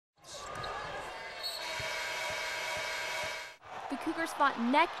The Cougars fought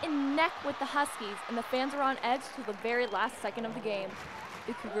neck and neck with the Huskies, and the fans were on edge till the very last second of the game.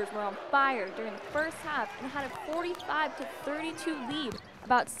 The Cougars were on fire during the first half and had a 45-32 lead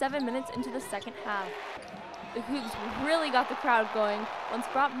about 7 minutes into the second half. The Cougs really got the crowd going once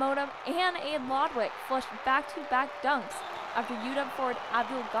Brock Modem and Abe Lodwick flushed back-to-back dunks after UW forward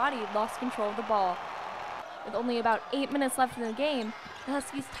Abdul Ghadi lost control of the ball. With only about 8 minutes left in the game, the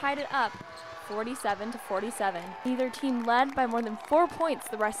Huskies tied it up 47-47. Neither team led by more than 4 points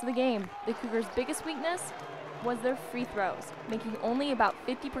the rest of the game. The Cougars' biggest weakness was their free throws, making only about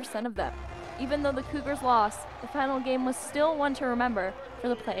 50% of them. Even though the Cougars lost, the final game was still one to remember for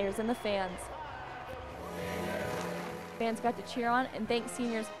the players and the fans. Fans got to cheer on and thank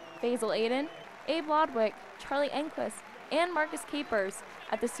seniors Faisal Aiden, Abe Lodwick, Charlie Enquist, and Marcus Capers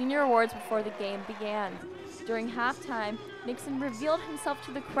at the senior awards before the game began. During halftime, Nixon revealed himself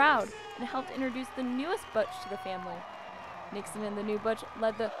to the crowd and helped introduce the newest Butch to the family. Nixon and the new Butch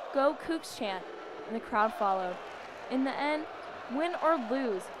led the Go Cougs chant, and the crowd followed. In the end, win or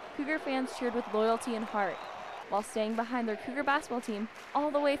lose, Cougar fans cheered with loyalty and heart, while staying behind their Cougar basketball team all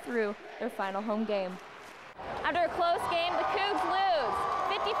the way through their final home game. After a close game, the Cougs lose.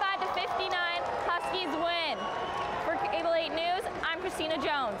 55-59, Huskies win. For Cable 8 News, I'm Christina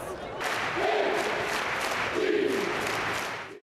Jones.